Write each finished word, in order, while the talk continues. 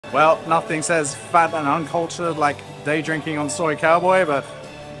Well, nothing says fat and uncultured like day drinking on Soy Cowboy, but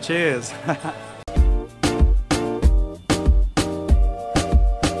cheers.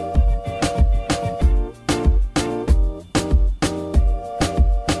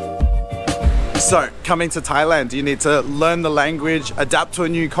 So, coming to Thailand, you need to learn the language, adapt to a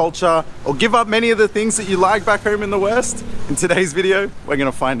new culture, or give up many of the things that you like back home in the West? In today's video, we're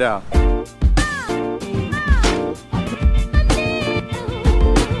gonna find out.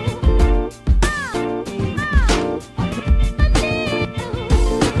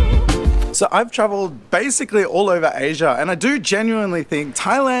 So I've traveled basically all over Asia, and I do genuinely think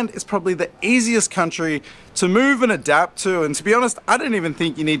Thailand is probably the easiest country to move and adapt to, and to be honest, I don't even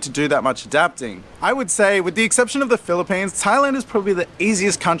think you need to do that much adapting. I would say, with the exception of the Philippines, Thailand is probably the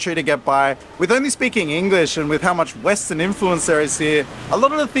easiest country to get by. With only speaking English and with how much Western influence there is here, a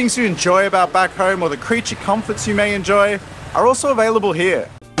lot of the things you enjoy about back home or the creature comforts you may enjoy are also available here.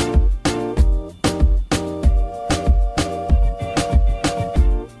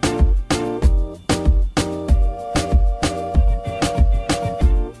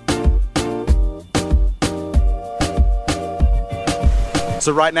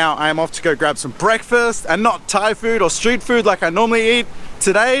 So right now I am off to go grab some breakfast, and not Thai food or street food like I normally eat.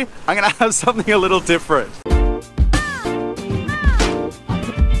 Today I'm gonna have something a little different.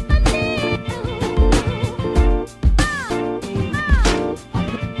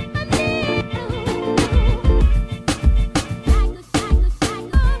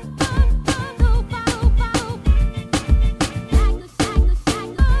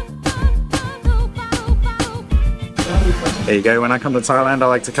 There you go, when I come to Thailand, I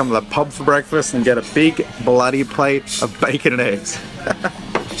like to come to the pub for breakfast and get a big bloody plate of bacon and eggs.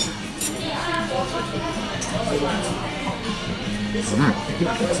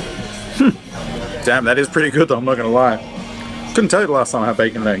 Damn, that is pretty good though, I'm not gonna lie. Couldn't tell you the last time I had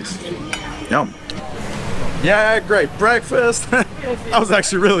bacon and eggs. Yum. Yeah, great breakfast. That was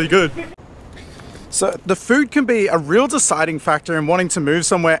actually really good. So the food can be a real deciding factor in wanting to move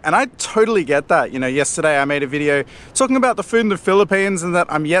somewhere, and I totally get that. You know, yesterday I made a video talking about the food in the Philippines and that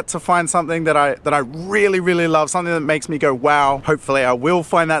I'm yet to find something that I really love, something that makes me go wow. Hopefully I will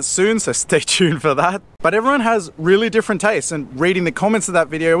find that soon, so stay tuned for that. But everyone has really different tastes, and reading the comments of that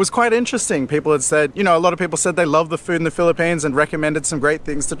video was quite interesting. People had said, you know, a lot of people said they love the food in the Philippines and recommended some great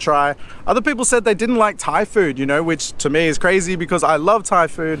things to try. Other people said they didn't like Thai food, you know, which to me is crazy because I love Thai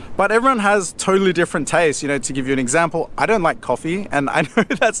food. But everyone has totally different tastes. You know, to give you an example, I don't like coffee, and I know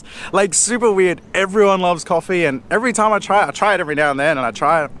that's like super weird. Everyone loves coffee, and every time I try it every now and then, and I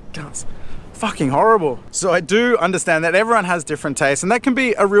try it, God, it's fucking horrible. So I do understand that everyone has different tastes, and that can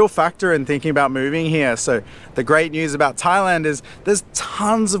be a real factor in thinking about moving here. So the great news about Thailand is there's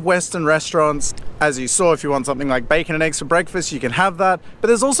tons of Western restaurants. As you saw, if you want something like bacon and eggs for breakfast, you can have that. But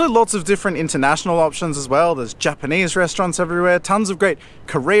there's also lots of different international options as well. There's Japanese restaurants everywhere, tons of great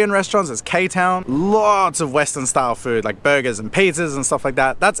Korean restaurants. There's K-Town, lots of Western style food like burgers and pizzas and stuff like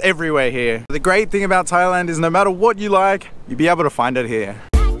that. That's everywhere here. The great thing about Thailand is no matter what you like, you'll be able to find it here.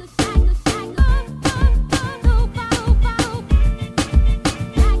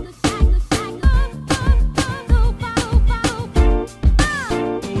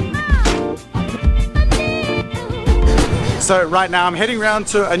 So right now I'm heading around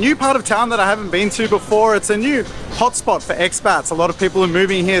to a new part of town that I haven't been to before. It's a new hotspot for expats. A lot of people are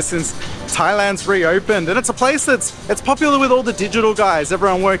moving here since Thailand's reopened, and it's a place it's popular with all the digital guys,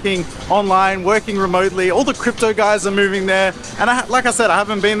 everyone working online, working remotely. All the crypto guys are moving there, and like I said, I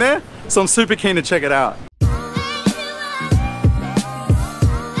haven't been there, so I'm super keen to check it out.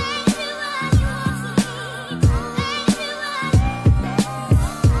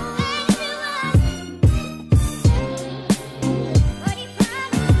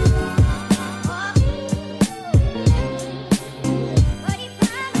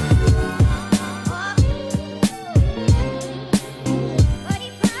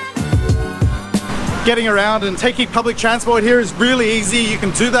 Getting around and taking public transport here is really easy. You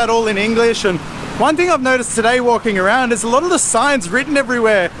can do that all in English, and one thing I've noticed today walking around is a lot of the signs written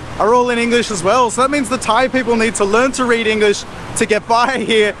everywhere are all in English as well. So that means the Thai people need to learn to read English to get by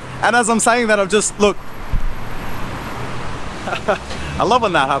here. And as I'm saying that, I've just, look, I love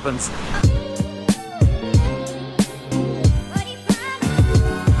when that happens.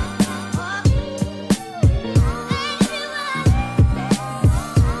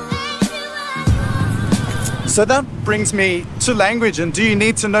 So that brings me to language, and do you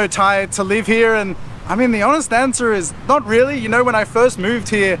need to know Thai to live here? And I mean, the honest answer is not really. You know, when I first moved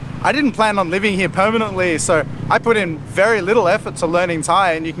here, I didn't plan on living here permanently, so I put in very little effort to learning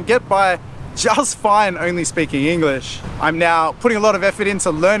Thai, and you can get by just fine only speaking English. I'm now putting a lot of effort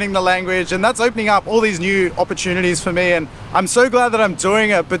into learning the language, and that's opening up all these new opportunities for me, and I'm so glad that I'm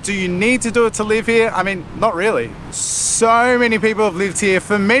doing it. But do you need to do it to live here? I mean, not really. So many people have lived here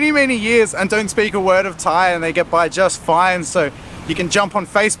for many, many years and don't speak a word of Thai, and they get by just fine. So you can jump on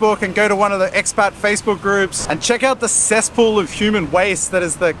Facebook and go to one of the expat Facebook groups and check out the cesspool of human waste that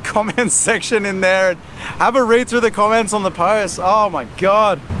is the comments section in there, and have a read through the comments on the posts. Oh my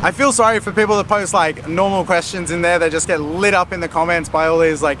God. I feel sorry for people that post like normal questions in there. They just get lit up in the comments by all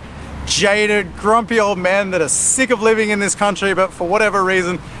these like jaded, grumpy old men that are sick of living in this country, but for whatever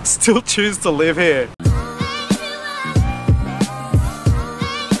reason, still choose to live here.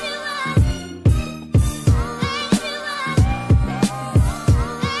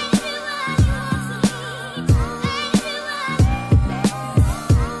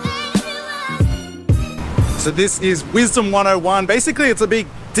 So this is Wisdom 101. Basically, it's a big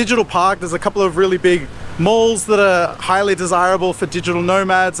digital park. There's a couple of really big malls that are highly desirable for digital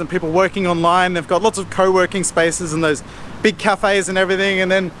nomads and people working online. They've got lots of co-working spaces and those big cafes and everything.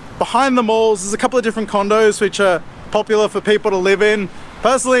 And then behind the malls, there's a couple of different condos which are popular for people to live in.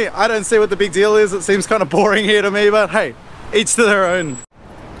 Personally, I don't see what the big deal is. It seems kind of boring here to me, but hey, each to their own.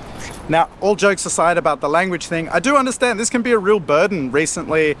 Now, all jokes aside about the language thing, I do understand this can be a real burden.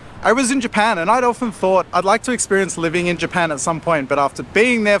 Recently, I was in Japan and I'd often thought I'd like to experience living in Japan at some point, but after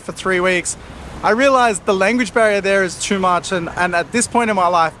being there for 3 weeks, I realized the language barrier there is too much, and at this point in my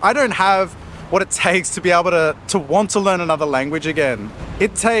life, I don't have what it takes to be able to want to learn another language again.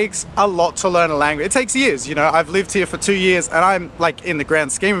 It takes a lot to learn a language. It takes years, you know. I've lived here for 2 years and I'm like, in the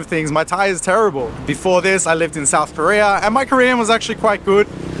grand scheme of things, my Thai is terrible. Before this, I lived in South Korea and my Korean was actually quite good,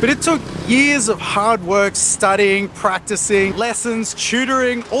 but it took years of hard work, studying, practicing, lessons,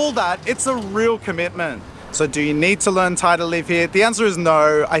 tutoring, all that. It's a real commitment. So do you need to learn Thai to live here? The answer is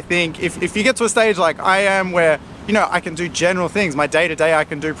no. I think if you get to a stage like I am where, you know, I can do general things. My day-to-day I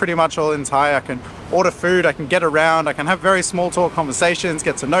can do pretty much all in Thai. I can order food, I can get around, I can have very small talk conversations,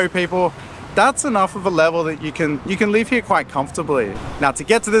 get to know people. That's enough of a level that you can live here quite comfortably. Now, to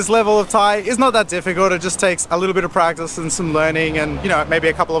get to this level of Thai is not that difficult. It just takes a little bit of practice and some learning and, you know, maybe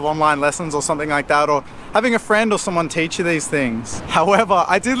a couple of online lessons or something like that, or having a friend or someone teach you these things. However,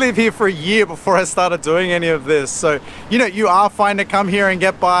 I did live here for a year before I started doing any of this. So, you know, you are fine to come here and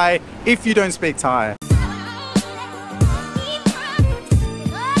get by if you don't speak Thai.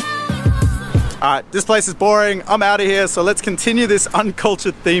 Alright, this place is boring, I'm out of here, so let's continue this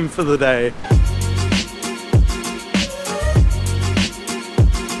uncultured theme for the day.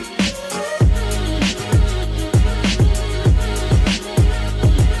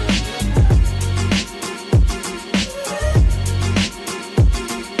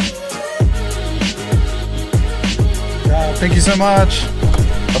 Thank you so much.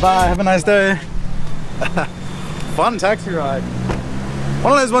 Bye-bye, have a nice day. Fun taxi ride.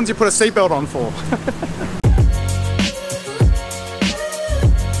 One of those ones you put a seatbelt on for.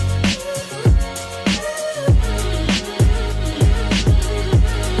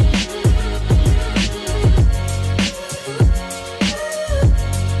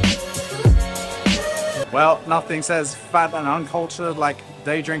 Well, nothing says fat and uncultured like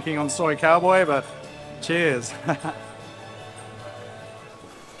day drinking on Soy Cowboy, but cheers.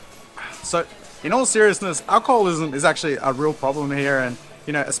 So, in all seriousness, alcoholism is actually a real problem here, and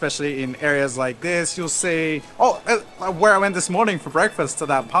you know, especially in areas like this, you'll see, where I went this morning for breakfast to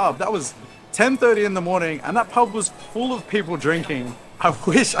that pub, that was 10:30 in the morning and that pub was full of people drinking. I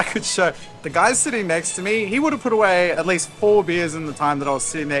wish I could show. The guy sitting next to me, he would have put away at least 4 beers in the time that I was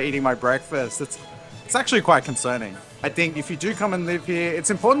sitting there eating my breakfast. It's actually quite concerning. I think if you do come and live here, it's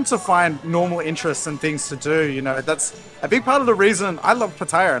important to find normal interests and things to do. You know, that's a big part of the reason I love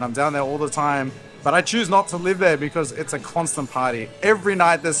Pattaya and I'm down there all the time. But I choose not to live there because it's a constant party. Every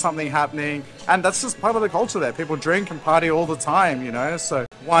night there's something happening, and that's just part of the culture there. People drink and party all the time, you know? So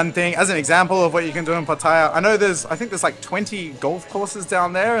one thing, as an example of what you can do in Pattaya, I think there's like 20 golf courses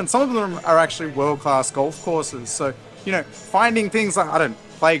down there, and some of them are actually world-class golf courses. So, you know, finding things like, I don't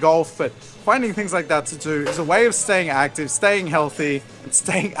play golf, but finding things like that to do is a way of staying active, staying healthy, and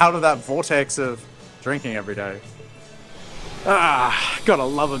staying out of that vortex of drinking every day. Gotta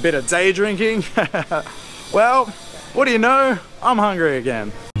love a bit of day drinking. Well, what do you know? I'm hungry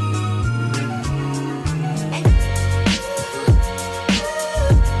again.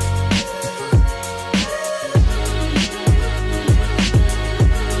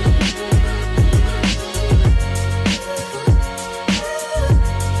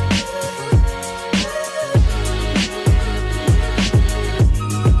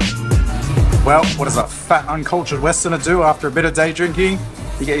 Well, what does a fat, uncultured Westerner do after a bit of day drinking?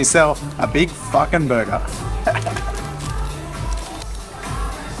 you get yourself a big fucking burger.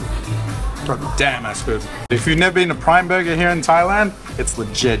 God damn, that's good. If you've never been to Prime Burger here in Thailand, it's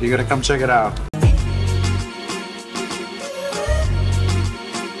legit. You gotta come check it out.